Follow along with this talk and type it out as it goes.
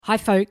Hi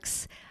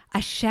folks,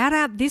 a shout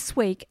out this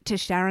week to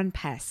Sharon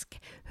Pask,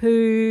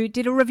 who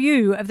did a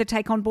review of the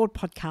Take On Board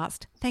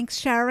podcast. Thanks,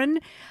 Sharon.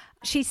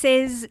 She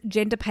says,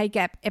 gender pay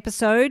gap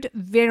episode,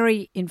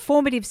 very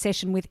informative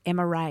session with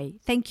Emma Ray.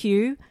 Thank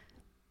you.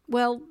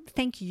 Well,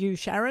 thank you,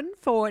 Sharon,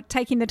 for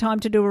taking the time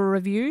to do a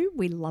review.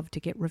 We love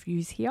to get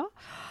reviews here.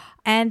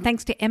 And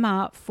thanks to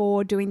Emma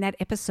for doing that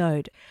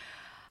episode.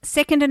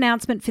 Second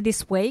announcement for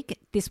this week.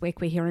 This week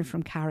we're hearing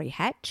from Kari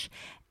Hatch.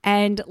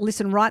 And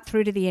listen right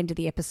through to the end of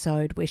the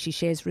episode where she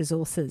shares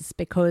resources,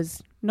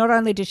 because not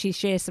only does she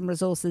share some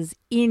resources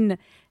in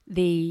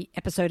the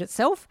episode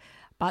itself,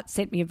 but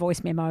sent me a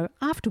voice memo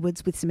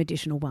afterwards with some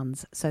additional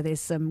ones. So there's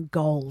some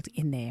gold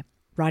in there.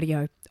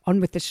 Rightio,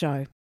 on with the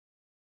show.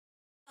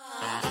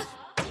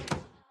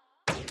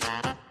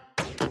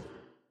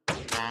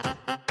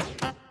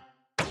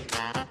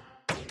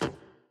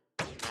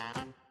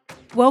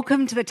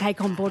 Welcome to the Take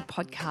On Board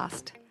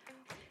podcast.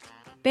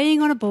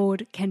 Being on a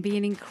board can be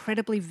an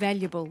incredibly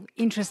valuable,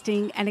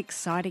 interesting and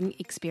exciting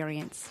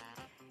experience.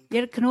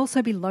 Yet it can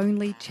also be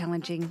lonely,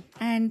 challenging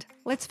and,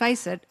 let's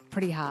face it,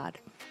 pretty hard.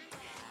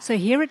 So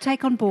here at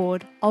Take On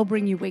Board, I'll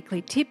bring you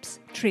weekly tips,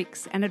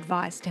 tricks and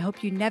advice to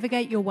help you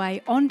navigate your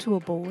way onto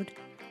a board,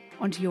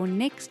 onto your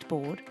next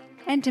board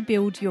and to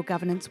build your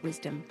governance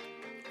wisdom.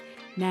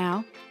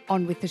 Now,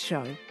 on with the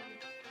show.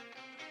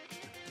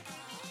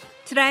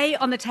 Today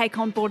on the Take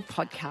On Board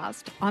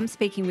podcast, I'm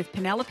speaking with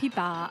Penelope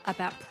Barr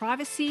about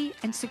privacy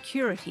and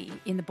security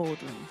in the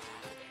boardroom.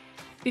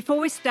 Before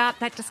we start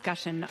that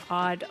discussion,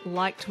 I'd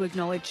like to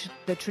acknowledge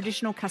the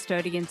traditional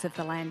custodians of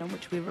the land on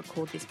which we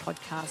record this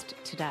podcast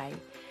today.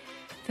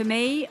 For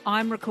me,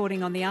 I'm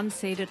recording on the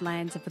unceded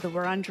lands of the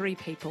Wurundjeri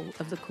people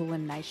of the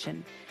Kulin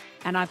Nation,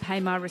 and I pay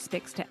my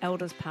respects to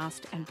elders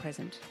past and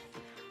present.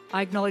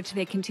 I acknowledge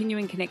their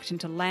continuing connection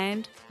to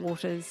land,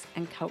 waters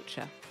and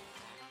culture.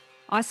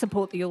 I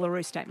support the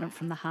Uluru Statement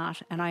from the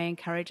Heart, and I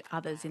encourage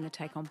others in the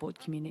Take On Board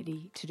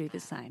community to do the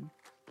same.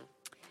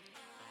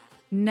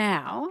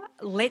 Now,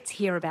 let's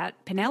hear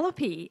about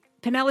Penelope.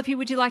 Penelope,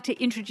 would you like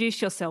to introduce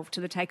yourself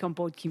to the Take On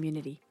Board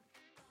community?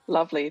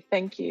 Lovely,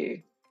 thank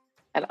you.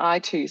 And I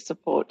too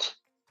support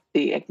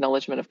the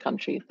acknowledgement of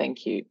country.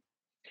 Thank you.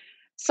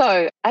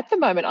 So at the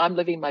moment, I'm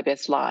living my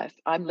best life.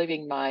 I'm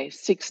living my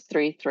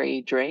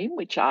 633 dream,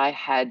 which I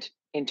had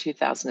in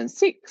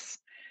 2006.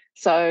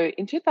 So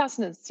in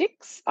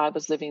 2006, I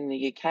was living in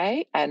the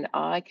UK and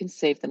I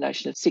conceived the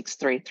notion of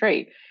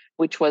 633,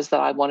 which was that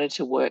I wanted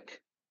to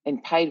work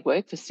in paid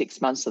work for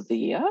 6 months of the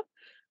year.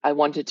 I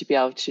wanted to be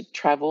able to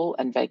travel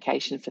and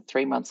vacation for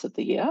 3 months of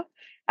the year.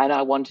 And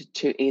I wanted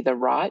to either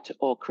write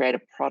or create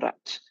a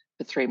product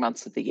for 3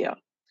 months of the year.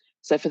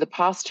 So for the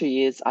past 2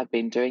 years, I've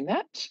been doing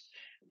that.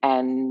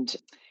 And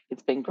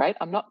it's been great.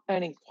 I'm not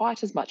earning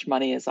quite as much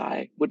money as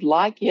I would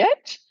like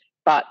yet,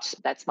 but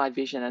that's my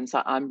vision. And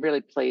so I'm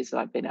really pleased that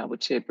I've been able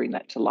to bring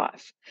that to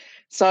life.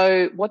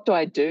 So what do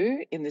I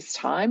do in this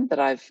time that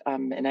I've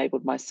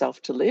enabled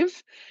myself to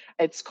live?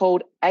 It's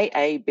called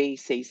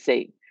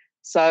AABCC.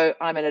 So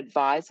I'm an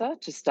advisor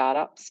to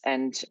startups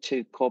and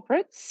to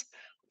corporates.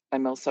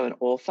 I'm also an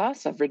author.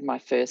 So I've written my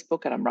first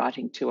book and I'm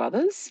writing 2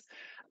 others.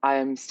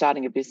 I'm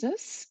starting a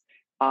business.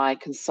 I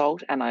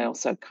consult and I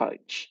also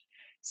coach.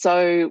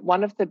 So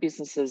one of the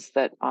businesses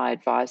that I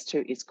advise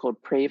to is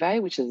called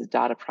Prive, which is a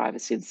data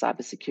privacy and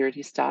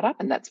cybersecurity startup.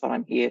 And that's what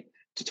I'm here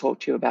to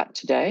talk to you about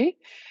today.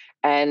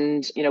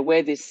 And,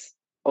 where this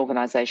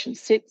organisation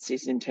sits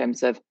is in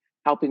terms of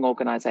helping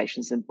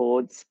organisations and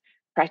boards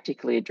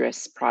practically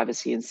address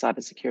privacy and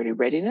cybersecurity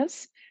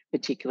readiness,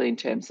 particularly in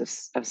terms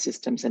of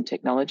systems and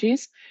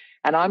technologies.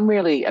 And I'm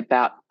really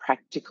about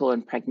practical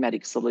and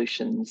pragmatic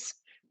solutions.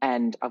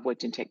 And I've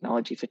worked in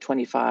technology for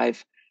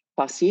 25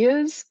 plus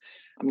years.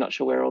 I'm not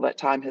sure where all that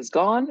time has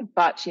gone,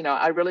 but,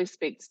 I really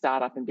speak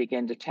startup and big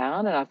end of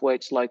town, and I've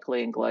worked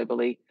locally and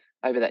globally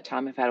over that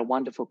time. I've had a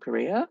wonderful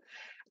career.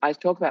 I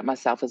talk about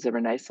myself as a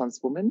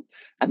Renaissance woman,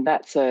 and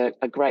that's a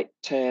great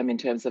term in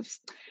terms of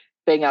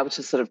being able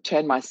to sort of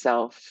turn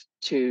myself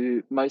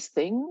to most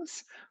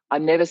things.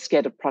 I'm never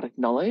scared of product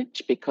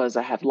knowledge because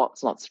I have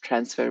lots and lots of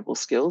transferable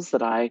skills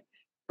that I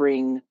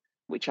bring,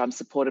 which I'm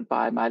supported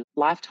by my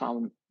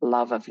lifetime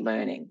love of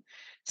learning.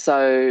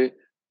 So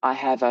I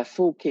have a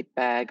full kit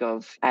bag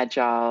of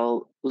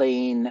agile,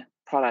 lean,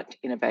 product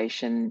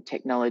innovation,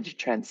 technology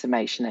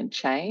transformation and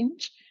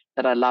change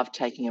that I love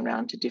taking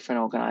around to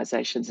different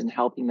organizations and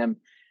helping them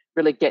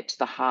really get to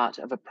the heart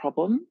of a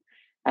problem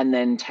and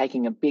then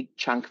taking a big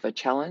chunk of a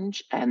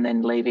challenge and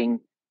then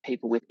leaving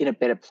people in a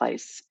better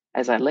place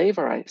as I leave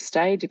or I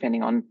stay,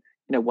 depending on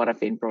what I've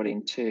been brought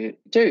in to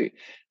do.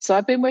 So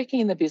I've been working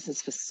in the business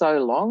for so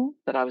long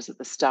that I was at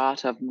the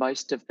start of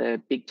most of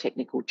the big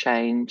technical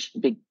change,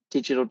 big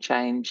digital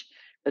change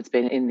that's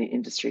been in the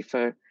industry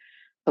for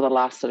the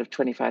last sort of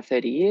 25,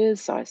 30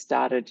 years. So I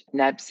started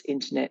NAB's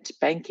internet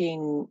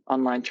banking,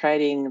 online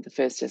trading, the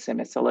first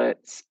SMS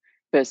alerts,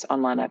 first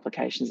online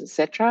applications,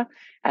 etc.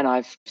 And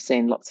I've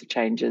seen lots of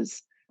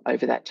changes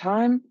over that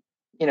time.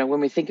 When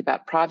we think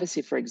about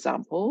privacy, for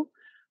example,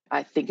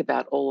 I think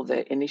about all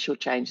the initial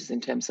changes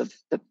in terms of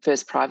the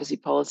first privacy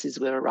policies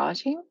we were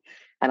writing,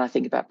 and I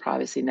think about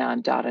privacy now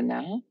and data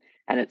now,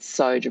 and it's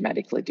so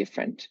dramatically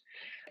different.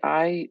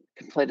 I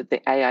completed the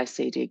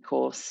AICD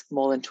course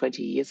more than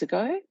 20 years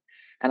ago,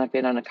 and I've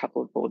been on a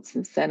couple of boards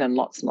since then and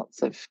lots and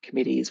lots of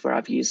committees where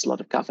I've used a lot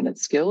of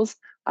governance skills.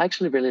 I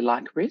actually really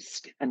like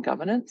risk and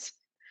governance.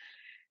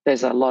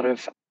 There's a lot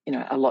of,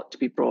 a lot to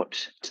be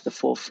brought to the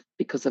fore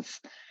because of,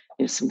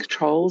 some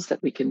controls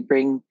that we can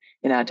bring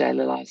in our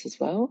daily lives as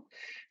well.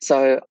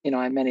 So,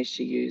 I manage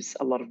to use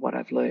a lot of what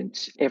I've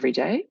learned every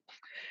day.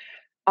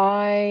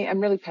 I am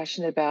really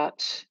passionate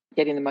about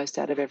getting the most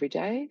out of every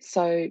day.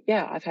 So,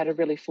 yeah, I've had a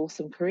really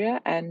fulsome career,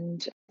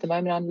 and at the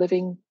moment I'm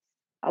living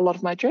a lot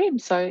of my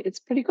dreams. So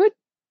it's pretty good.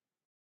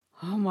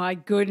 Oh my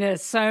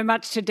goodness, so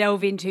much to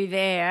delve into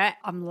there.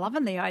 I'm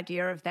loving the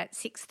idea of that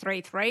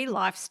 633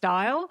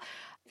 lifestyle.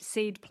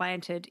 Seed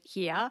planted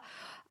here.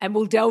 And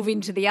we'll delve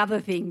into the other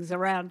things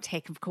around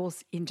tech, of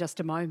course, in just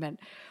a moment.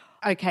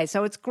 Okay,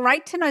 so it's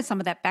great to know some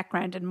of that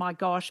background. And my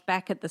gosh,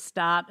 back at the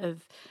start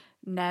of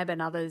NAB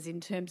and others in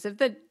terms of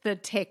the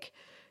tech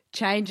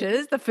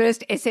changes, the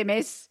first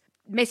SMS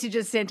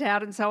messages sent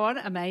out and so on,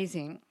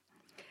 amazing.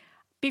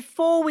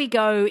 Before we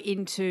go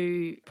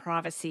into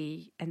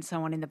privacy and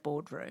so on in the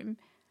boardroom,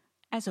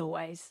 as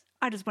always,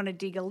 I just want to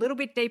dig a little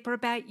bit deeper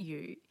about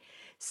you.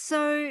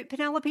 So,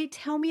 Penelope,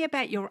 tell me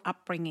about your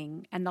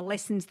upbringing and the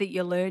lessons that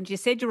you learned. You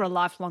said you're a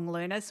lifelong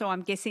learner, so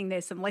I'm guessing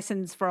there's some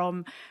lessons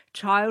from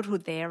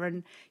childhood there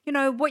and,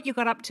 what you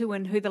got up to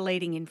and who the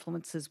leading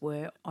influences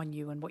were on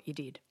you and what you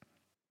did.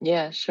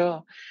 Yeah,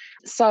 sure.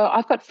 So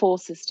I've got four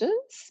sisters.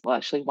 Well,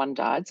 actually, one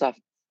died, so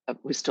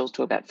we're still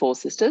to about four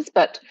sisters,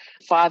 but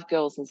 5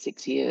 girls in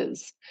 6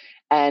 years.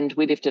 And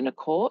we lived in a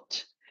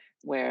court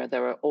where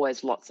there were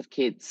always lots of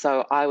kids.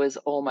 So I was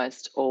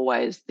almost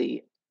always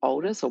the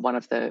oldest or one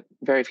of the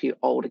very few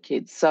older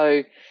kids.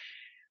 So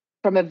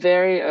from a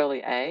very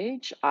early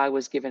age, I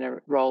was given a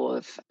role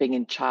of being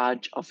in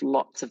charge of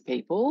lots of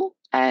people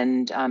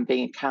and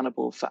being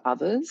accountable for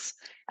others.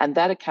 And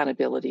that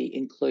accountability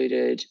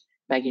included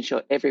making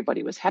sure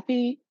everybody was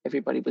happy,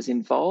 everybody was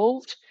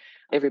involved,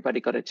 everybody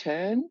got a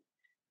turn,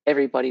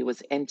 everybody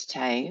was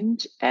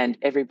entertained, and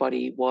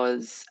everybody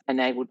was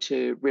enabled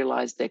to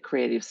realize their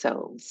creative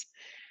selves.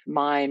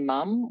 My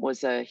mum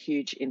was a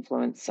huge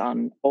influence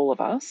on all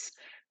of us,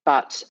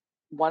 but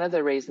one of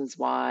the reasons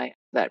why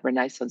that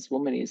Renaissance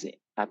woman is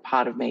a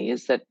part of me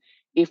is that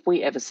if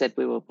we ever said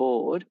we were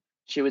bored,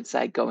 she would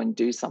say, go and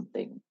do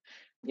something.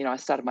 I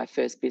started my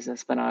first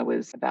business when I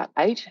was about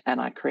 8,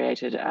 and I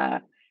created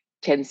a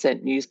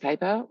 10-cent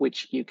newspaper,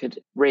 which you could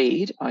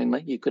read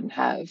only, you couldn't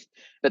have.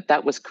 But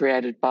that was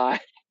created by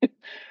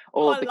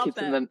all of the kids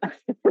in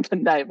the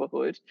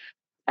neighbourhood.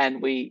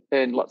 And we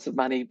earned lots of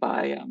money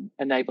by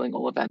enabling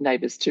all of our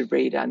neighbours to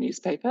read our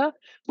newspaper.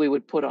 We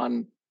would put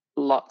on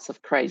lots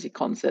of crazy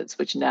concerts,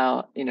 which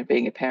now,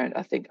 being a parent,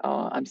 I think,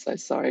 oh, I'm so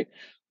sorry,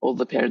 all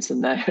the parents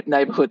in the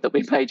neighbourhood that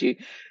we made you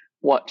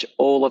watch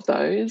all of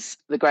those.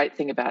 The great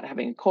thing about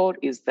having a court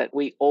is that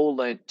we all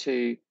learned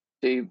to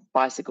do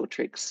bicycle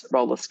tricks,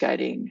 roller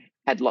skating,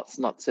 had lots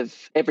and lots of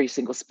every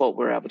single sport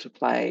we were able to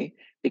play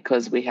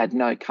because we had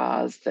no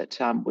cars that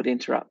would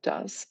interrupt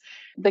us.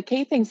 The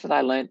key things that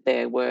I learnt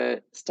there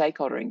were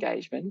stakeholder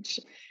engagement,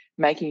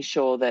 making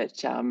sure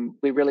that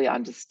we really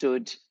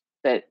understood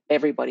that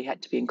everybody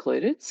had to be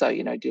included. So,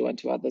 do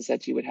unto others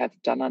as you would have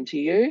done unto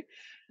you.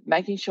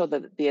 Making sure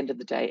that at the end of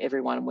the day,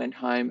 everyone went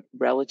home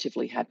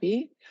relatively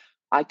happy.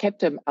 I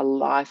kept a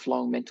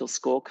lifelong mental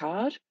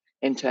scorecard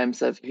in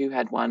terms of who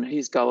had won,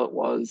 whose go it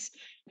was,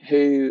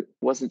 who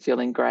wasn't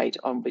feeling great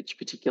on which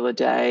particular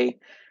day,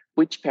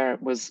 which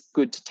parent was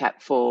good to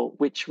tap for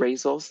which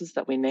resources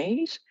that we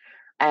need,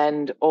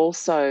 and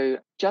also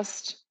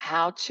just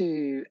how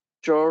to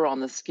draw on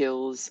the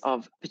skills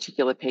of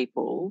particular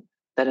people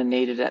that are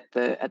needed at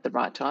the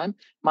right time.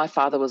 My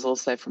father was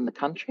also from the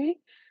country,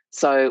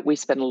 so we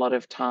spent a lot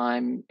of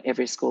time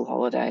every school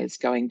holidays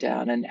going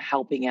down and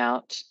helping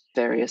out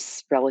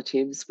various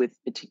relatives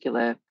with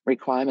particular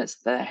requirements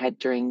that I had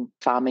during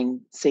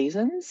farming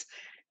seasons.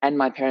 And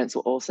my parents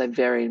were also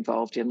very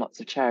involved in lots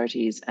of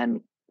charities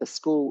and the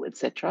school,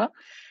 etc.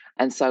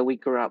 And so we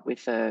grew up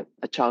with a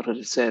childhood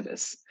of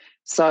service.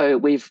 So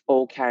we've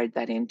all carried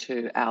that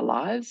into our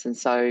lives. And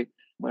so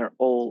we're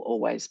all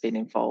always been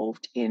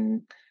involved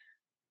in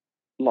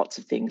lots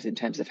of things in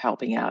terms of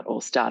helping out or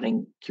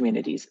starting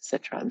communities,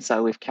 etc. And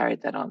so we've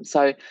carried that on.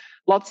 So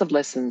lots of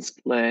lessons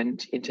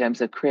learned in terms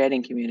of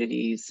creating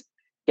communities,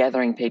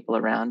 gathering people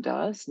around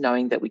us,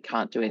 knowing that we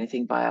can't do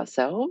anything by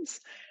ourselves,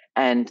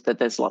 and that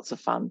there's lots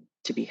of fun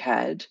to be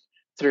had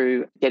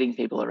through getting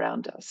people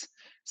around us.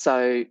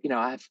 So,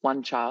 I have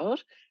one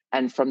child,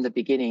 and from the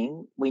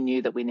beginning, we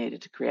knew that we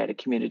needed to create a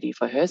community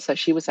for her. So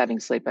she was having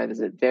sleepovers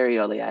at a very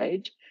early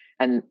age,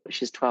 and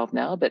she's 12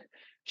 now, but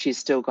she's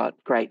still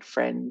got great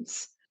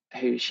friends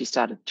who she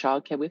started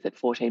childcare with at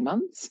 14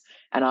 months.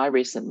 And I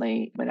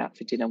recently went out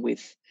for dinner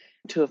with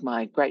 2 of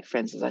my great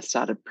friends that I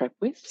started prep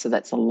with. So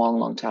that's a long,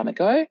 long time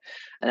ago.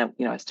 And,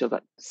 I still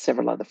got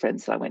several other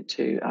friends that I went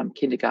to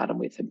kindergarten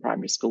with and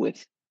primary school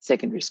with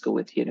secondary school,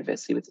 with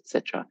university, with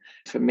etc.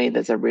 For me,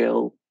 there's a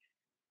real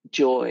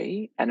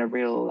joy and a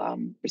real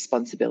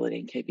responsibility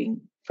in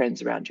keeping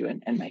friends around you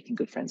and making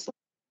good friends.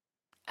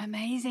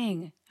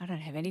 Amazing. I don't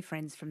have any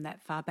friends from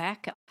that far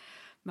back.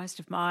 Most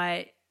of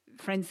my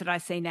friends that I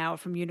see now are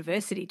from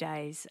university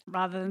days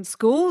rather than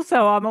school.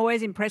 So I'm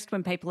always impressed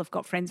when people have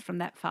got friends from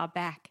that far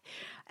back.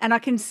 And I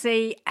can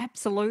see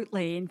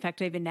absolutely, in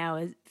fact, even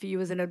now, for you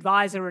as an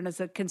advisor and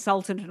as a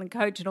consultant and a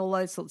coach and all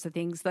those sorts of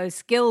things, those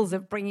skills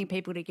of bringing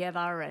people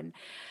together and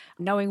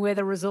knowing where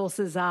the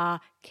resources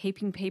are,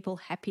 keeping people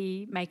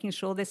happy, making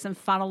sure there's some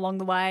fun along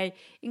the way,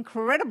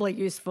 incredibly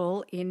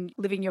useful in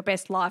living your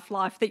best life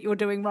that you're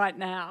doing right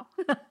now.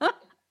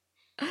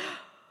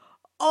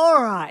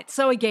 All right.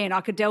 So again, I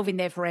could delve in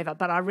there forever,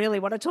 but I really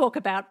want to talk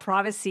about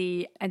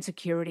privacy and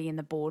security in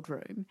the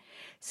boardroom.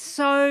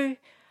 So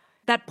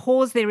that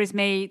pause there is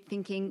me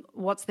thinking,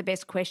 what's the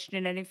best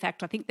question? And in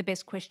fact, I think the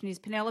best question is,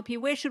 Penelope,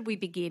 where should we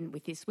begin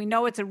with this? We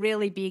know it's a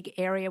really big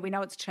area. We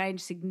know it's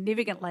changed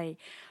significantly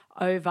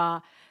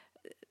over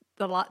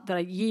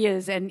the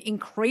years and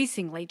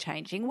increasingly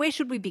changing. Where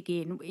should we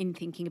begin in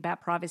thinking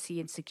about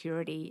privacy and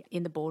security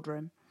in the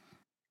boardroom?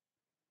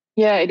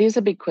 Yeah, it is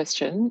a big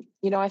question.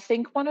 I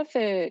think one of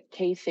the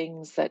key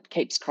things that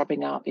keeps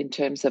cropping up in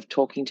terms of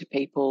talking to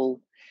people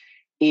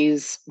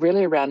is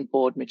really around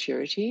board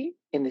maturity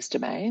in this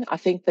domain. I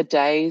think the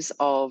days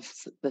of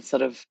the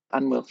sort of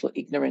unwillful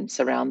ignorance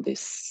around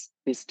this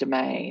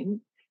domain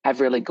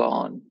have really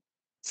gone.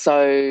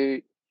 So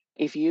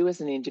if you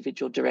as an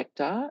individual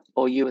director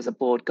or you as a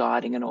board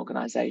guiding an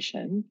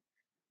organisation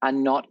are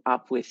not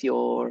up with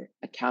your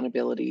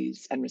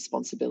accountabilities and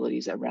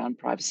responsibilities around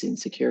privacy and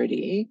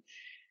security,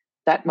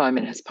 that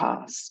moment has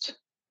passed.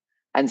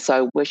 And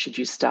so where should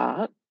you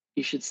start?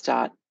 You should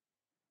start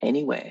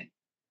anywhere.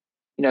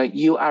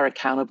 You are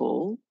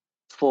accountable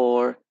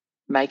for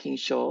making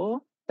sure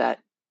that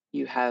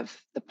you have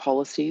the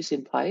policies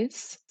in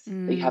place,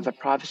 that you have a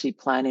privacy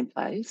plan in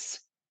place,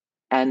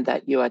 and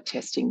that you are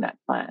testing that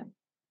plan.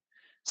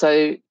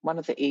 So one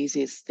of the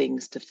easiest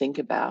things to think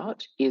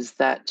about is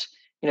that,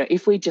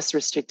 if we just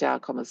restrict our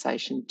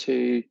conversation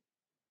to,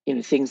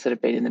 things that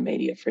have been in the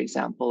media, for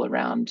example,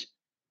 around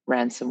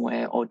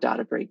ransomware or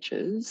data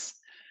breaches,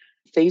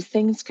 these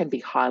things can be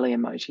highly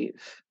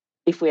emotive.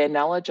 If we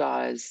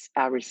analogize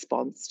our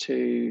response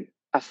to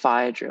a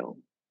fire drill,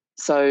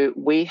 so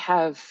we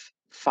have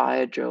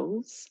fire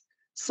drills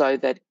so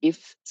that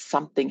if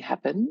something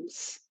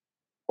happens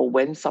or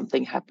when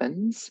something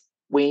happens,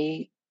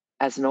 we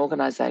as an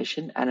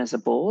organization and as a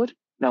board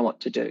know what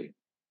to do.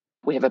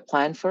 We have a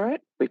plan for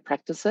it, we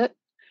practice it,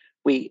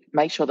 we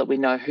make sure that we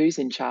know who's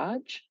in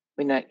charge,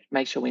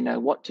 make sure we know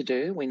what to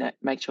do,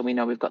 make sure we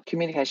know we've got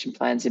communication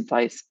plans in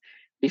place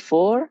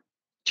before,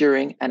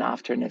 during, and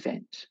after an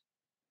event.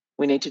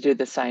 We need to do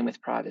the same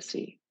with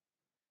privacy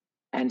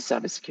and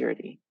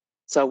cybersecurity.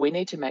 So we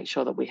need to make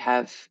sure that we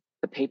have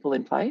the people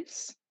in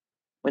place.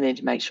 We need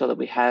to make sure that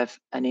we have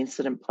an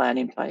incident plan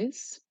in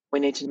place. We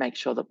need to make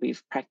sure that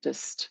we've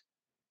practiced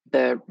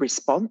the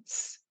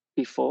response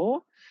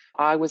before.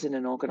 I was in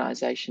an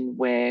organisation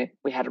where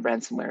we had a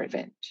ransomware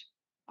event.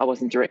 I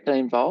wasn't directly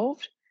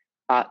involved,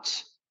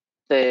 but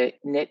the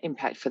net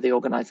impact for the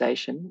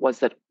organisation was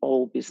that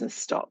all business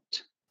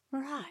stopped.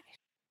 Right.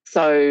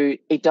 So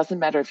it doesn't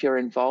matter if you're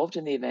involved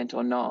in the event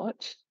or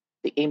not.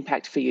 The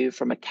impact for you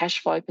from a cash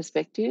flow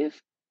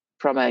perspective,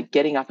 from a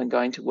getting up and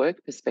going to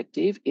work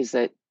perspective, is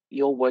that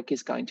your work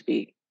is going to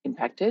be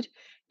impacted.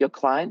 Your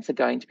clients are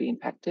going to be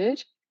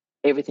impacted.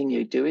 Everything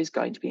you do is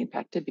going to be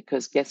impacted,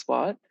 because guess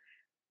what?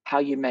 How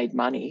you made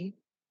money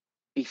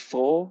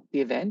before the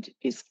event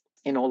is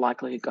in all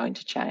likelihood going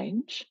to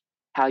change.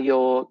 How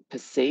you're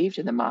perceived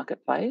in the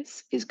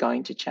marketplace is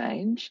going to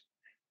change.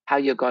 How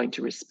you're going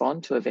to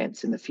respond to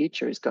events in the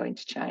future is going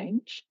to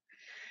change.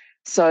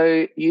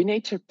 So you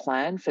need to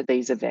plan for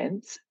these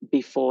events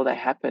before they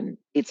happen.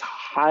 It's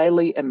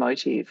highly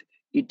emotive.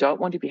 You don't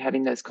want to be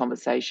having those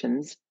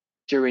conversations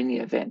during the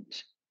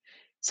event.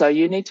 So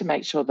you need to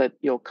make sure that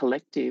your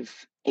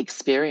collective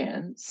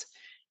experience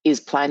is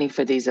planning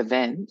for these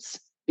events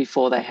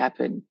before they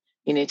happen.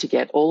 You need to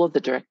get all of the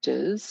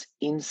directors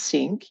in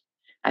sync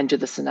and do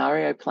the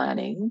scenario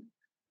planning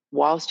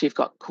whilst you've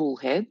got cool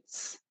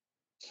heads,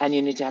 and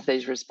you need to have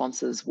these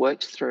responses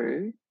worked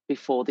through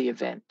before the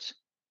event,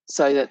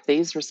 so that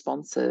these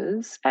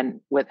responses and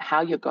with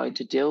how you're going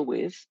to deal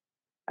with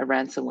a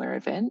ransomware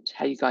event,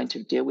 how you're going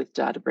to deal with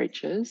data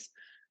breaches,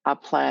 are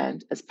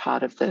planned as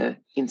part of the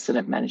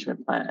incident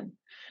management plan.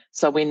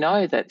 So we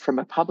know that from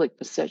a public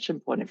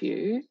perception point of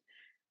view,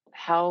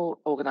 how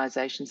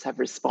organisations have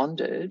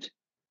responded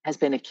has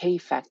been a key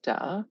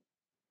factor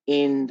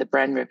in the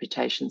brand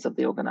reputations of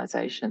the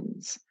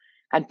organisations.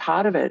 And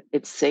part of it,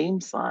 it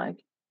seems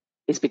like,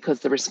 is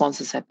because the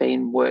responses have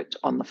been worked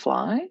on the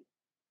fly.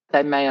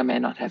 They may or may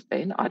not have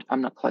been.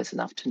 I'm not close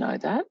enough to know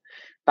that,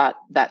 but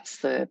that's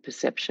the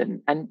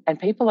perception. And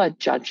people are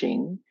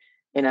judging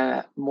in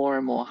a more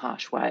and more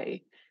harsh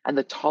way. And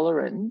the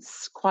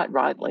tolerance, quite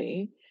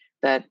rightly,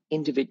 that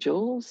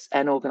individuals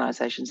and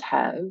organisations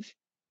have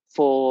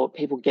for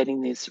people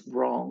getting this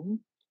wrong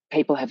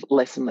people have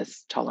less and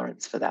less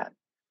tolerance for that,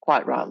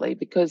 quite rightly,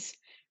 because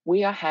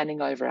we are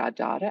handing over our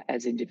data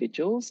as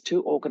individuals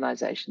to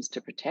organisations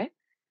to protect,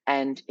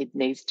 and it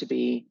needs to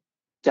be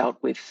dealt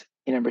with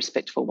in a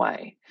respectful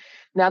way.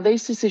 Now,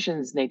 these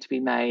decisions need to be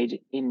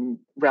made in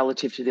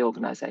relative to the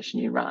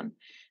organisation you run.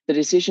 The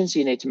decisions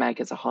you need to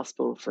make as a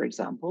hospital, for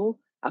example,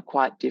 are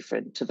quite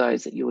different to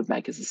those that you would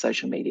make as a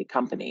social media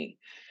company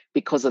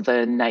because of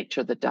the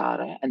nature of the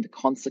data and the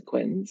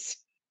consequence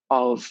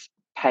of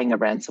paying a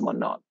ransom or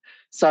not.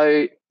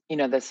 So,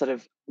 the sort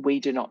of we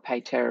do not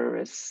pay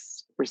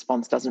terrorists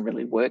response doesn't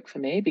really work for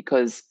me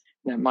because,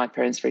 my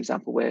parents, for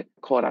example, were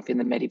caught up in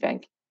the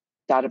Medibank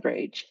data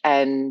breach.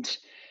 And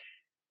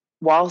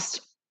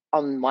whilst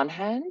on one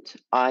hand,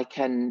 I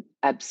can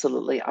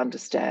absolutely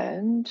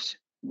understand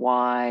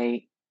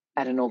why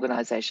at an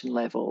organisation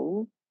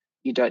level,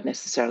 you don't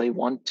necessarily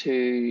want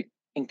to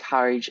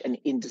encourage an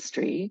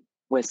industry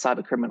where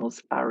cyber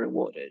criminals are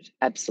rewarded.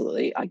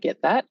 Absolutely, I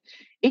get that.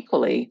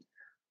 Equally,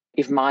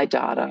 if my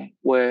data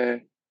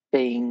were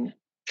being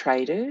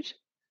traded,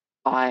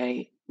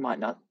 I might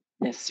not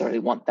necessarily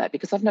want that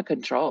because I've no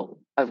control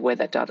over where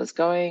that data is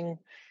going.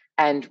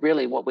 And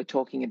really what we're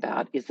talking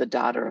about is the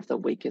data of the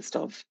weakest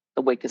of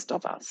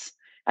us.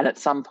 And at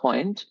some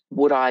point,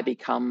 would I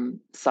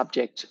become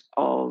subject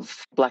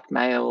of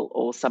blackmail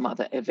or some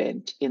other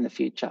event in the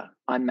future?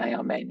 I may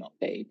or may not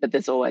be, but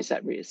there's always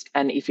that risk.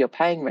 And if you're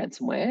paying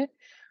ransomware,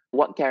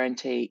 what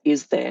guarantee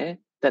is there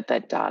that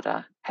that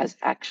data has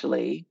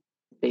actually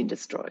been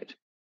destroyed?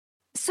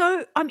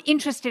 So I'm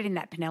interested in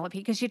that, Penelope,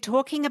 because you're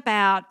talking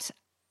about,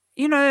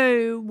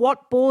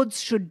 what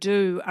boards should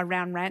do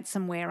around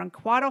ransomware. And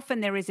quite often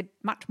there is a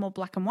much more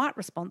black and white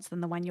response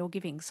than the one you're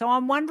giving. So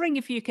I'm wondering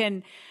if you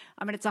can,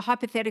 it's a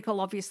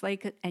hypothetical,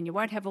 obviously, and you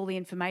won't have all the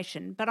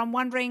information, but I'm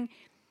wondering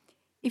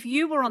if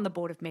you were on the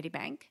board of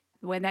Medibank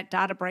when that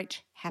data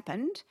breach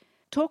happened,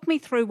 talk me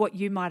through what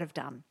you might have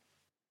done.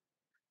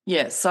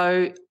 Yeah,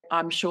 so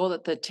I'm sure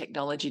that the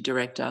technology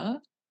director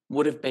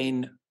would have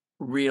been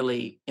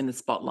really in the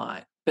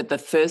spotlight. But the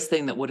first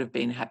thing that would have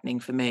been happening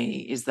for me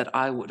is that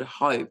I would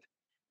hope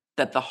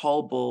that the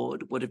whole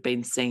board would have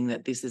been seeing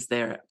that this is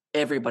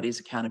everybody's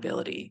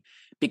accountability.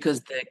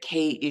 Because the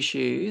key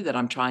issue that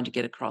I'm trying to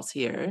get across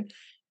here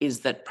is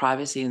that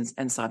privacy and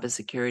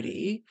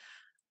cybersecurity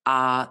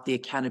are the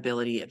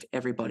accountability of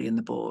everybody in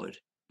the board.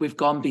 We've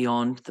gone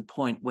beyond the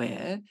point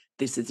where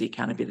this is the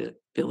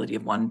accountability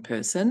of one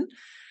person.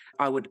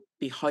 I would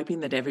be hoping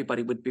that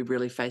everybody would be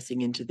really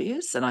facing into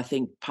this. And I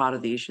think part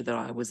of the issue that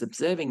I was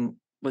observing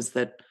was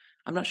that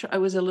I'm not sure, I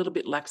was a little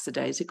bit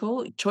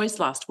lackadaisical. Choice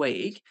last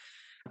week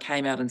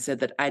came out and said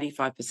that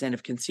 85%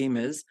 of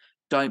consumers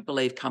don't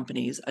believe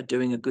companies are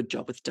doing a good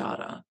job with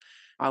data.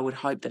 I would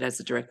hope that as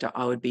a director,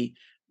 I would be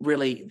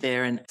really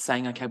there and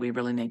saying, okay, we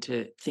really need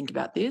to think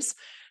about this.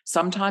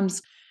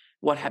 Sometimes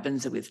what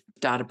happens with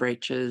data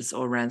breaches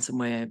or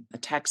ransomware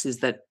attacks is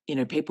that,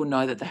 people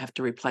know that they have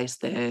to replace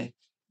their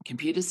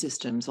computer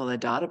systems or their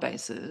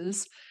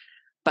databases.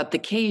 But the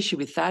key issue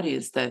with that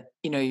is that,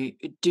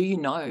 do you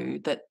know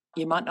that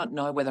you might not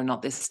know whether or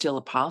not there's still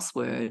a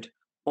password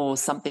or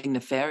something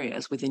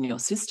nefarious within your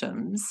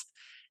systems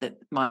that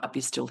might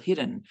be still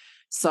hidden.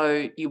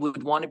 So you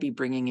would want to be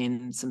bringing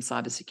in some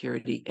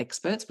cybersecurity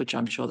experts, which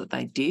I'm sure that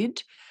they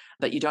did,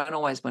 but you don't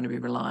always want to be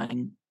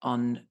relying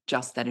on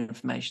just that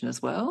information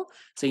as well.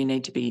 So you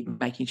need to be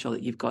making sure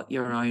that you've got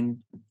your own,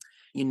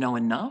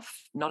 enough,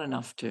 not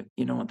enough to,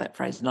 what that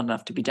phrase, not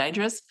enough to be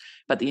dangerous,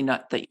 but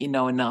that you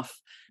know enough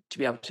to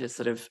be able to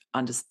sort of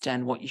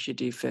understand what you should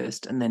do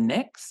first and then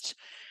next.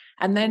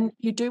 And then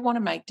you do want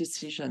to make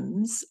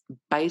decisions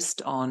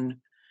based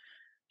on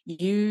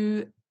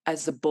you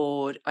as a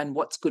board and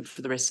what's good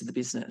for the rest of the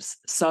business.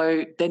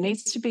 So there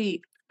needs to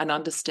be an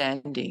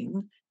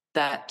understanding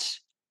that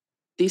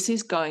this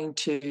is going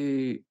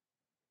to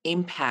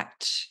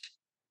impact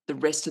the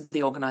rest of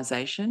the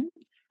organisation,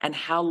 and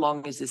how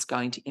long is this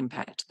going to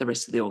impact the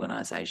rest of the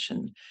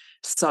organisation.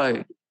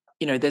 So,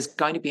 there's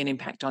going to be an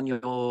impact on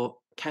your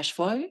cash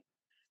flow.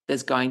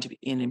 There's going to be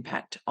an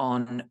impact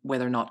on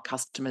whether or not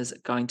customers are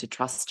going to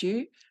trust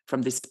you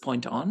from this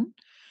point on.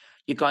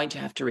 You're going to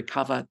have to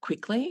recover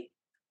quickly.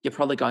 You're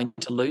probably going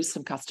to lose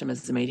some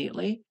customers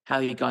immediately. How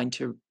are you going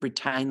to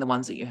retain the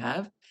ones that you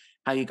have?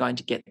 How are you going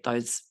to get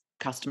those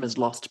customers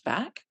lost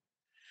back?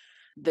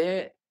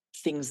 They're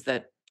things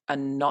that are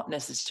not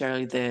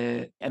necessarily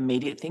the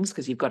immediate things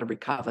because you've got to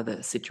recover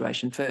the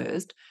situation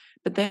first,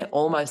 but they're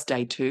almost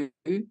day two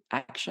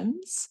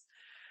actions.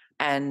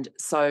 And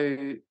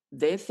so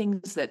they're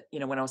things that,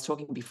 when I was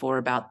talking before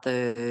about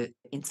the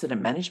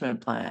incident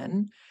management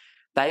plan,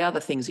 they are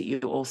the things that you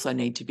also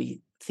need to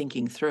be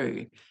thinking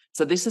through.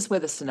 So this is where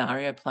the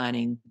scenario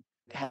planning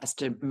has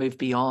to move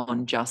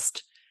beyond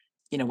just,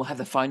 we'll have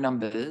the phone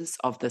numbers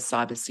of the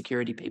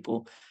cybersecurity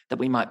people that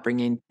we might bring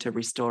in to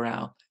restore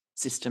our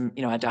system,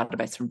 our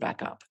database from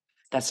backup.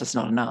 That's just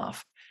not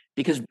enough,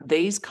 because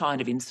these kind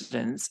of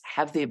incidents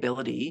have the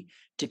ability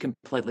to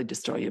completely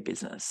destroy your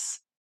business.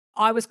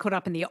 I was caught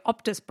up in the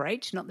Optus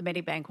breach, not the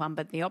Medibank one,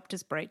 but the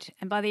Optus breach.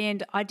 And by the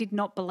end, I did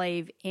not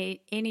believe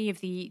any of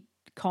the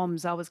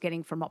comms I was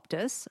getting from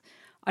Optus,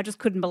 I just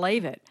couldn't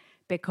believe it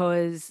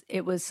because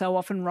it was so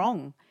often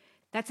wrong.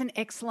 That's an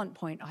excellent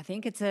point. I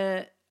think it's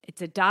a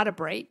data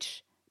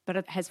breach, but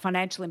it has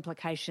financial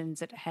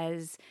implications, it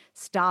has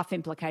staff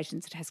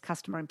implications, it has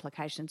customer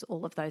implications,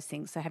 all of those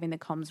things. So having the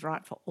comms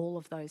right for all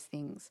of those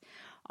things.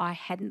 I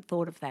hadn't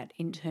thought of that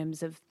in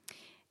terms of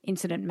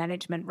incident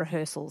management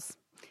rehearsals.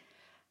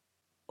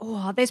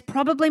 Oh, there's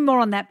probably more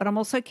on that, but I'm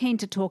also keen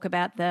to talk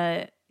about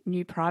the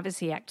new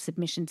Privacy Act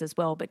submissions as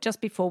well. But just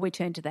before we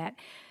turn to that,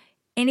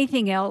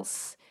 anything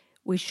else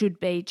we should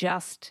be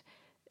just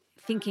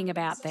thinking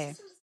about there?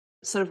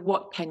 Sort of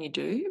what can you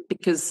do?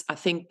 Because I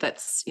think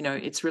that's,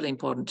 it's really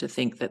important to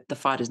think that the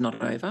fight is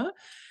not over.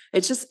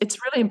 It's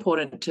really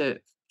important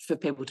for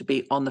people to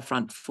be on the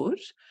front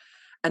foot.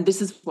 And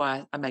this is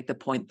why I make the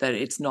point that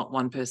it's not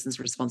one person's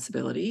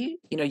responsibility.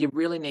 You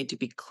really need to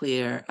be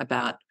clear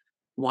about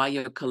why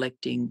you're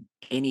collecting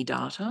any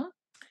data.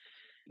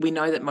 We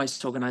know that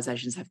most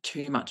organisations have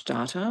too much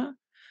data.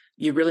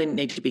 You really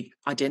need to be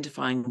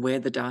identifying where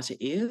the data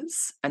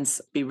is and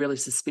be really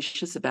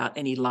suspicious about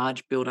any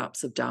large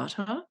build-ups of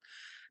data.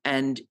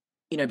 And,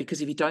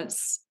 because if you don't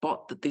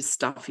spot that this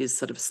stuff is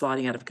sort of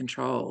sliding out of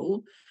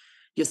control,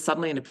 you're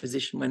suddenly in a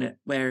position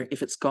where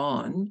if it's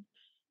gone,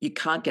 you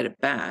can't get it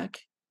back.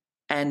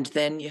 And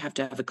then you have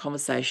to have a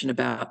conversation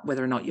about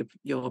whether or not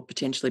you're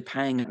potentially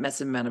paying a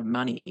massive amount of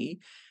money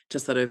to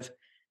sort of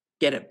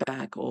get it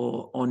back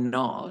or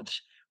not,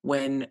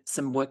 when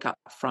some work up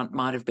front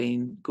might have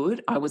been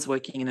good. I was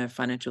working in a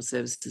financial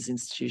services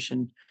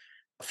institution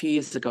a few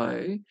years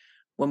ago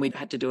when we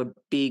had to do a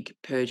big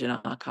purge and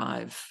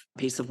archive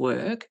piece of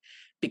work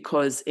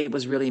because it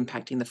was really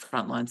impacting the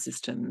frontline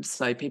systems.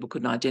 So people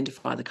couldn't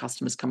identify the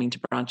customers coming to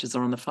branches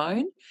or on the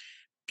phone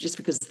just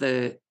because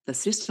the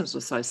systems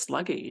were so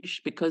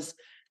sluggish, because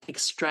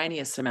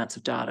extraneous amounts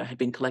of data had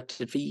been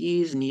collected for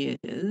years and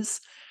years,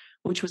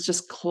 which was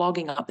just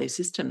clogging up their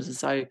systems. And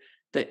so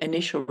the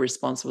initial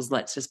response was,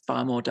 let's just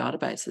buy more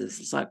databases.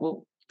 It's like,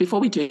 well, before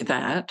we do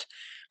that,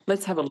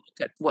 let's have a look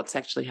at what's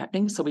actually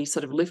happening. So we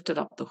sort of lifted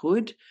up the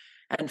hood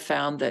and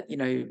found that,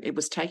 it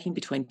was taking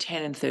between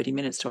 10 and 30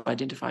 minutes to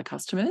identify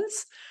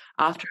customers.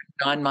 After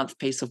a 9-month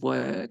piece of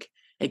work,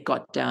 it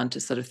got down to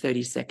sort of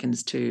 30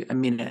 seconds to a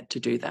minute to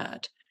do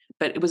that.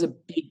 But it was a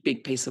big,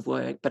 big piece of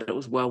work, but it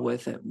was well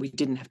worth it. We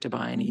didn't have to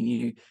buy any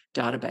new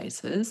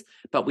databases,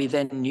 but we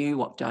then knew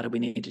what data we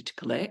needed to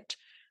collect.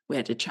 We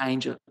had to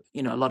change, a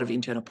lot of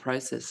internal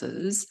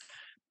processes,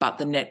 but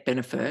the net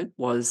benefit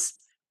was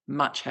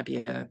much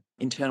happier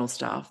internal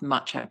staff,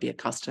 much happier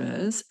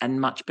customers,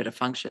 and much better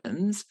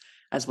functions,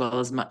 as well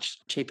as much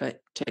cheaper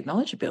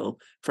technology bill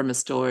from a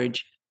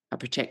storage, a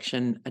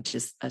protection, a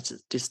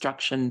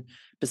destruction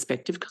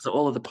perspective, because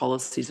all of the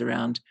policies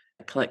around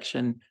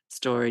collection,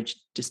 storage,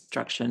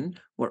 destruction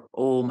were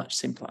all much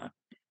simpler.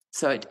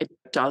 So it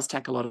does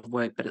take a lot of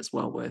work, but it's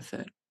well worth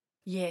it.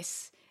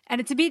 Yes. And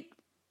it's a bit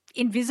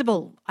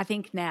invisible, I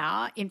think,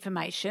 now,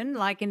 information.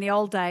 Like in the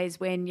old days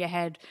when you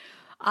had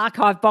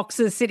archive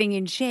boxes sitting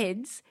in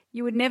sheds,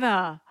 you would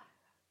never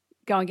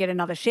go and get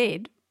another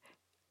shed.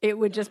 It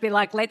would just be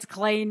like, let's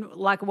clean,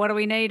 like, what do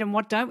we need and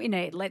what don't we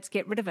need? Let's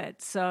get rid of it.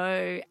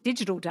 So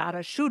digital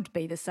data should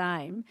be the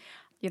same.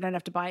 You don't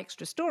have to buy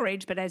extra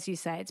storage, but as you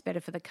say, it's better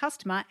for the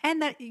customer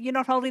and that you're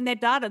not holding their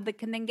data that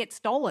can then get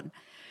stolen.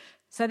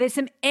 So there's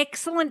some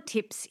excellent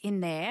tips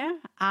in there.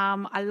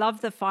 I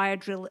love the fire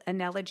drill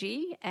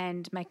analogy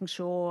and making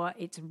sure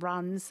it's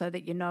run so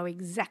that you know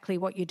exactly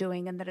what you're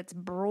doing and that it's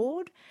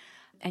broad.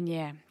 And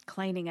yeah,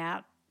 cleaning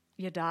out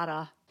your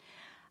data.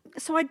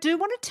 So I do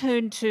want to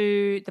turn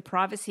to the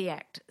Privacy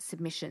Act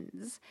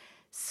submissions.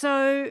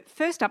 So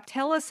first up,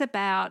 tell us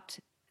about,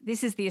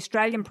 this is the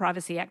Australian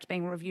Privacy Act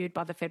being reviewed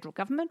by the federal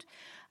government.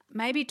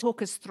 Maybe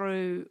talk us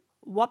through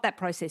what that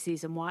process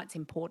is and why it's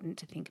important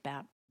to think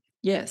about.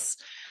 Yes.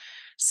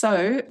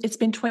 So it's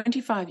been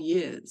 25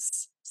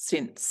 years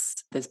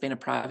since there's been a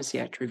Privacy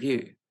Act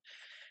review.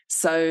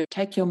 So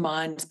take your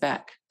minds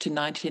back to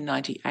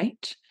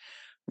 1998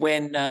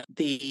 when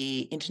the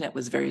internet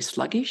was very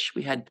sluggish.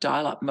 We had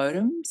dial-up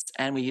modems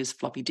and we used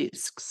floppy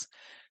disks.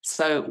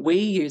 So we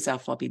use our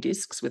floppy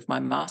disks with my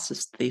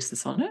master's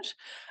thesis on it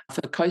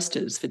for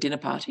coasters for dinner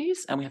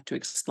parties, and we have to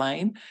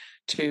explain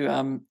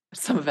to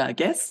some of our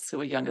guests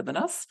who are younger than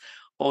us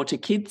or to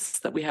kids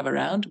that we have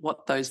around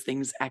what those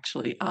things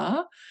actually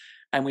are.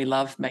 And we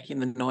love making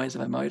the noise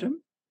of a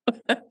modem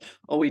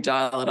or we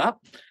dial it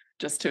up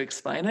just to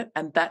explain it.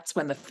 And that's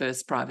when the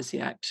first Privacy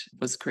Act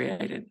was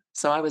created.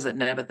 So I was at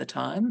NAB at the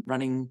time,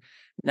 running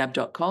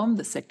nab.com,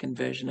 the second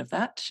version of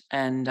that,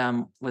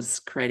 and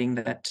was creating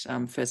that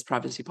first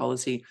privacy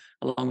policy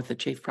along with the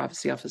Chief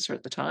Privacy Officer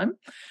at the time.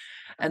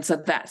 And so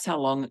that's how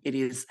long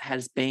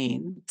has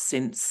been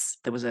since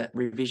there was a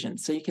revision.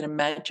 So you can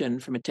imagine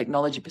from a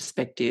technology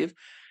perspective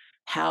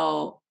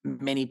how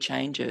many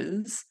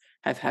changes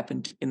have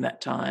happened in that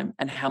time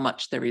and how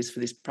much there is for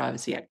this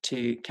Privacy Act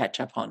to catch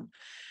up on.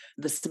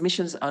 The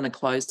submissions only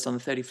closed on the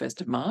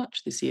 31st of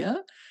March this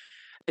year.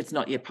 It's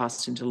not yet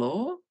passed into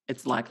law.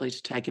 it's likely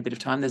to take a bit of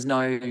time. There's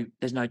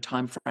no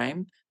time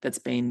frame that's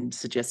been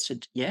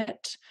suggested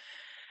yet.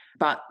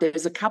 But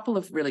there's a couple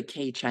of really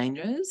key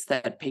changes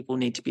that people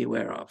need to be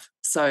aware of.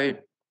 So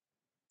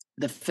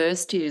the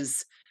first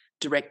is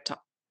direct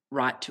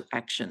right to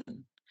action.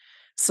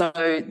 So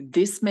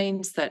this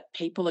means that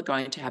people are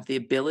going to have the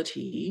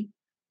ability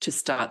to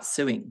start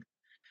suing.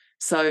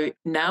 So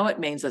now it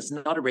means it's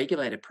not a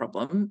regulated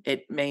problem.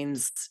 It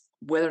means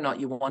whether or not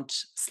you want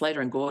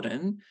Slater and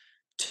Gordon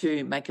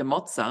to make a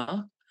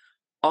mozza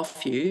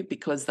off you,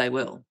 because they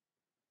will.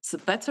 So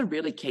that's a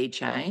really key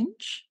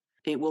change.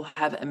 It will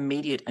have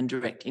immediate and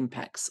direct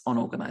impacts on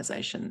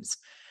organisations.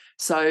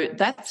 So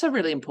that's a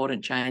really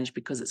important change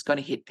because it's going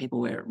to hit people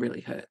where it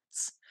really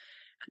hurts.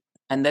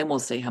 And then we'll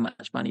see how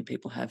much money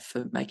people have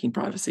for making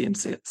privacy and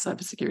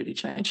cybersecurity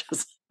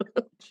changes.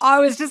 I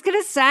was just going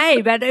to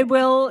say, but it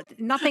will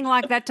nothing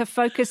like that to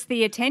focus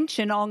the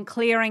attention on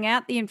clearing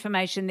out the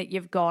information that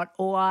you've got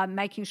or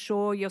making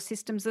sure your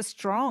systems are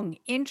strong.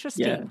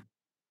 Interesting. Yeah,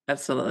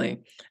 absolutely.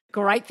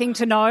 Great thing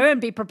to know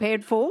and be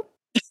prepared for.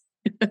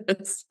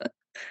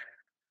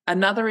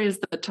 Another is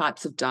the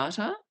types of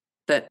data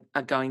that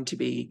are going to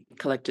be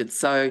collected.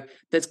 So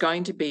there's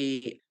going to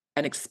be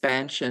an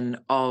expansion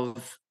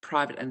of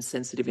private and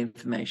sensitive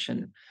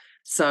information.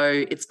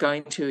 So it's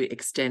going to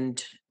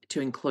extend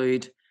to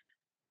include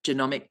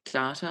genomic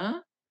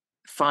data,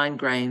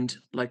 fine-grained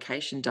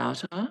location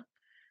data,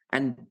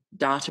 and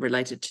data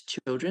related to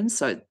children.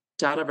 So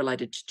data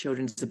related to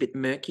children is a bit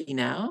murky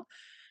now,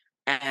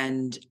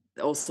 and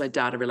also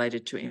data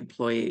related to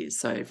employees.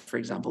 So, for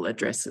example,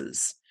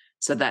 addresses.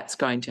 So that's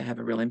going to have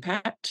a real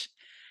impact.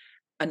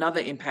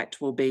 Another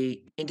impact will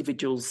be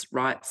individuals'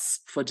 rights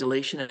for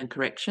deletion and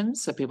correction.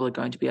 So people are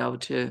going to be able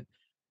to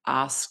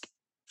ask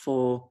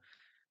for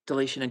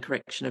deletion and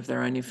correction of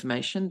their own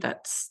information.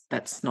 That's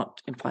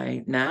not in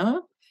play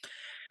now.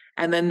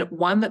 And then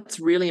one that's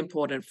really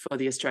important for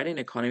the Australian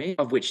economy,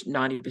 of which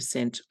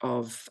 90%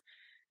 of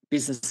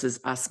businesses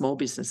are small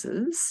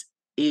businesses,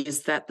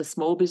 is that the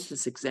small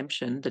business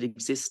exemption that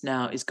exists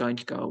now is going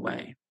to go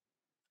away.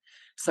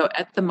 So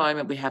at the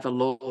moment, we have a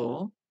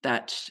law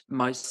that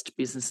most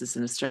businesses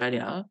in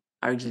Australia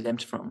are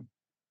exempt from.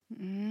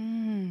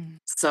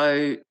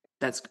 So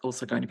that's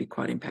also going to be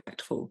quite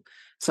impactful.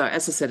 So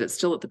as I said, it's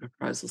still at the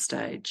proposal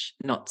stage,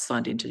 not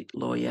signed into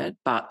law yet,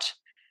 but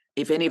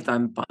if any of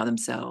them by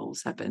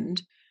themselves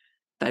happened,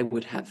 they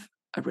would have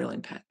a real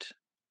impact.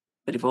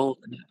 But if all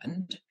of them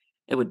happened,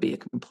 it would be a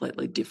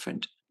completely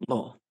different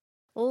law.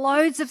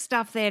 Loads of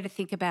stuff there to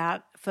think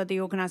about for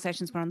the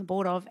organisations we're on the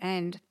board of,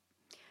 and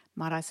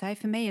might I say,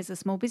 for me as a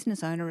small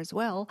business owner as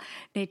well,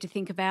 need to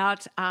think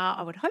about,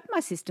 I would hope my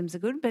systems are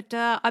good, but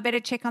I better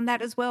check on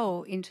that as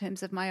well in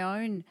terms of my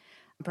own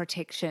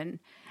protection.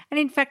 And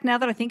in fact, now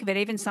that I think of it,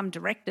 even some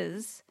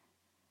directors,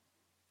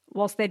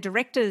 whilst they're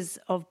directors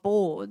of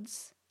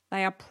boards,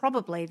 they are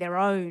probably their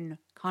own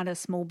kind of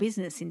small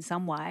business in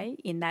some way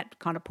in that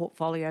kind of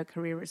portfolio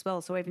career as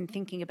well. So even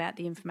thinking about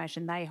the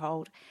information they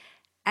hold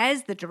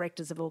as the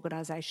directors of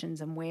organisations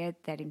and where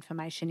that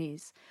information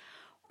is.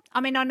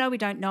 I mean, I know we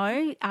don't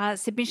know.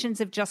 Submissions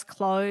have just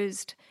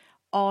closed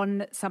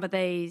on some of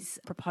these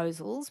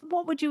proposals.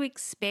 What would you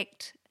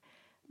expect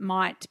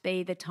might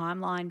be the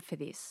timeline for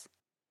this?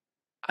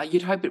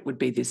 You'd hope it would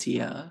be this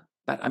year,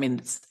 but I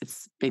mean,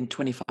 it's been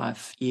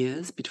 25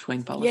 years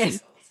between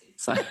policies. Yes.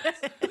 So,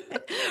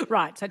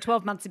 right, so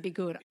 12 months would be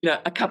good.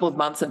 A couple of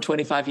months and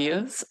 25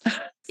 years.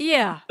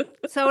 Yeah.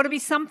 So it'll be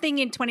something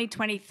in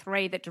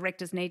 2023 that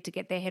directors need to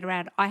get their head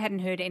around. I hadn't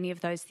heard any of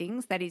those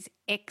things. That is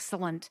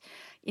excellent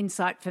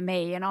insight for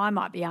me. And I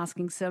might be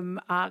asking some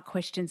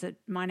questions at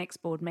my next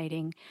board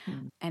meeting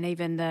and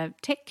even the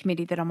tech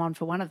committee that I'm on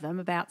for one of them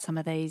about some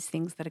of these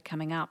things that are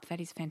coming up.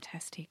 That is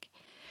fantastic.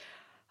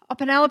 Oh,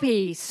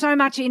 Penelope, so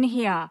much in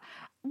here.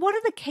 What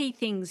are the key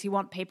things you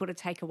want people to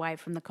take away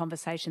from the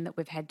conversation that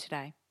we've had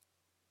today?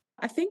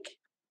 I think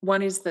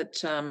one is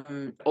that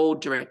all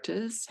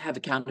directors have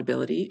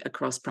accountability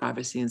across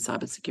privacy and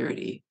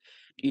cybersecurity.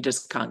 You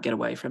just can't get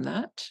away from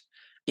that.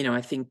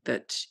 I think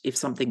that if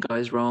something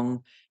goes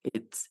wrong,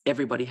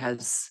 everybody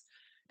has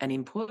an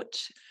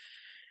input.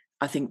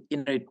 I think,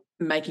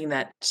 making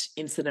that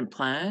incident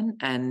plan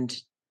and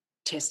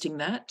testing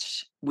that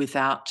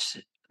without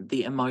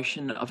the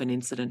emotion of an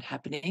incident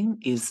happening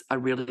is a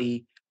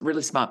really,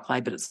 really smart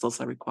play, but it's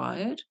also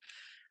required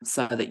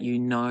so that you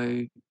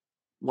know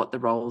what the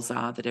roles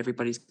are that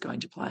everybody's going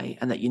to play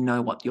and that you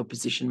know what your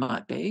position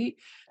might be.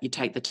 You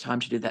take the time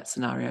to do that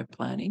scenario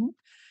planning.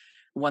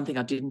 One thing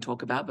I didn't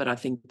talk about, but I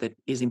think that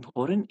is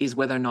important, is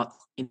whether or not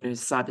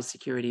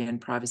cybersecurity and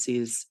privacy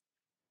is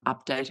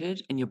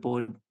updated in your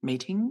board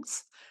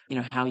meetings.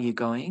 How are you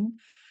going?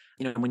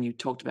 When you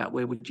talked about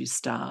where would you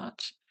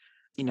start,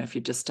 if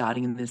you're just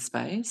starting in this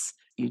space,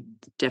 you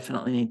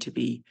definitely need to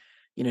be,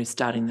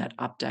 starting that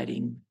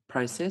updating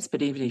process.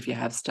 But even if you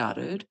have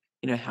started,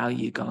 how are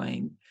you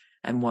going?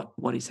 And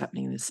what is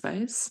happening in this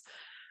space.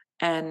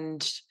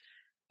 And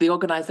the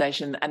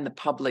organisation and the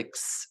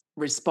public's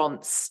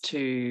response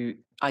to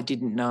I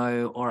didn't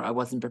know, or I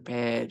wasn't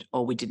prepared,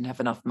 or we didn't have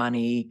enough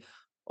money,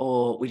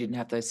 or we didn't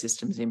have those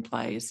systems in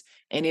place.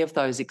 Any of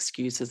those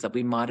excuses that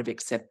we might have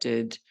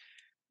accepted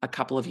a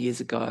couple of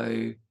years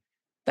ago,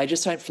 they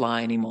just don't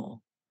fly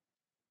anymore.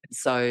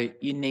 So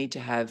you need to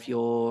have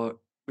your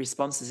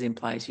responses in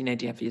place. You need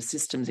to have your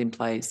systems in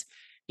place.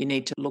 You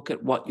need to look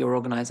at what your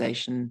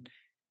organisation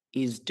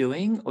is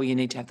doing, or you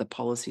need to have the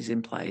policies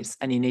in place,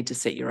 and you need to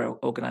set your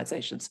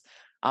organisations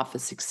up for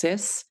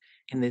success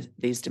in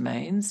these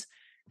domains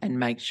and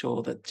make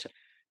sure that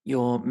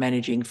you're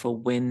managing for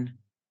when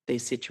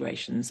these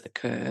situations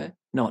occur,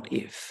 not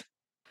if.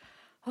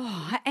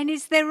 Oh, and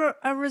is there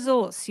a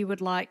resource you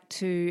would like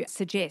to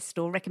suggest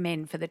or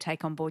recommend for the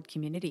Take On Board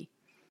community?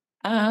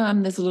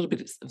 There's a little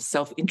bit of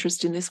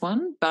self-interest in this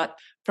one, but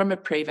from a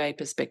Privé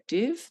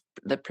perspective,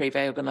 the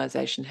Privé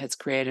organisation has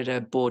created a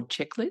board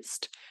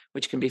checklist,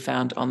 which can be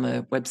found on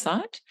the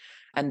website.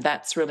 And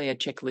that's really a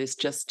checklist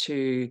just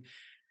to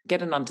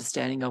get an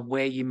understanding of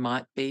where you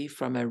might be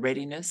from a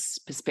readiness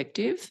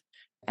perspective.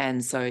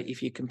 And so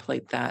if you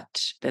complete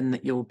that, then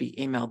you'll be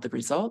emailed the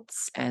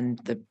results and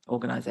the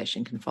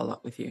organisation can follow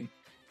up with you.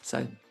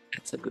 So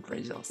that's a good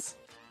resource.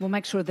 We'll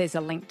make sure there's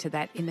a link to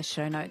that in the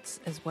show notes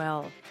as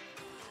well.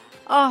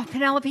 Oh,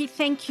 Penelope,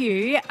 thank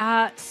you.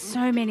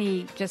 So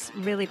many just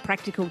really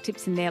practical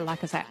tips in there.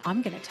 Like I say,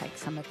 I'm going to take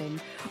some of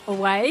them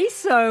away.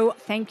 So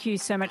thank you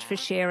so much for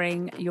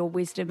sharing your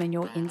wisdom and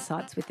your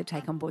insights with the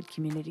Take On Board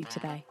community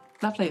today.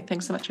 Lovely.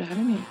 Thanks so much for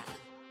having me.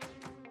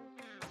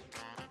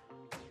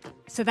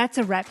 So that's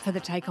a wrap for the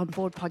Take On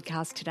Board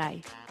podcast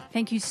today.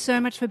 Thank you so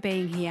much for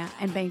being here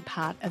and being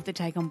part of the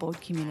Take On Board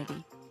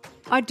community.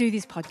 I do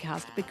this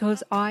podcast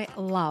because I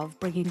love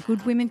bringing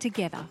good women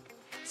together.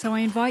 So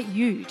I invite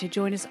you to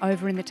join us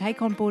over in the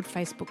Take On Board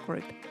Facebook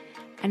group,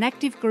 an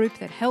active group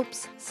that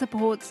helps,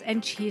 supports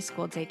and cheer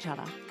squads each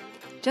other.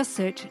 Just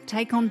search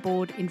Take On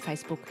Board in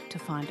Facebook to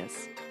find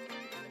us.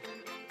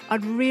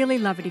 I'd really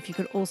love it if you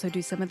could also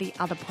do some of the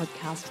other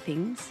podcast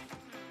things.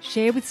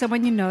 Share with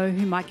someone you know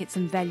who might get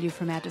some value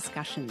from our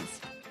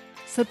discussions.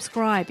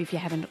 Subscribe if you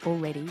haven't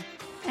already.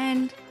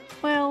 And,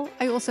 well,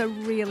 I also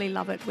really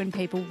love it when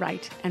people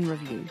rate and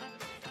review.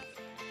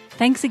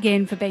 Thanks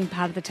again for being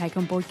part of the Take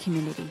On Board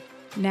community.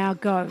 Now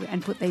go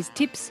and put these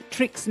tips,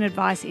 tricks and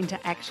advice into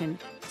action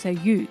so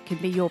you can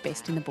be your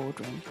best in the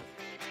boardroom.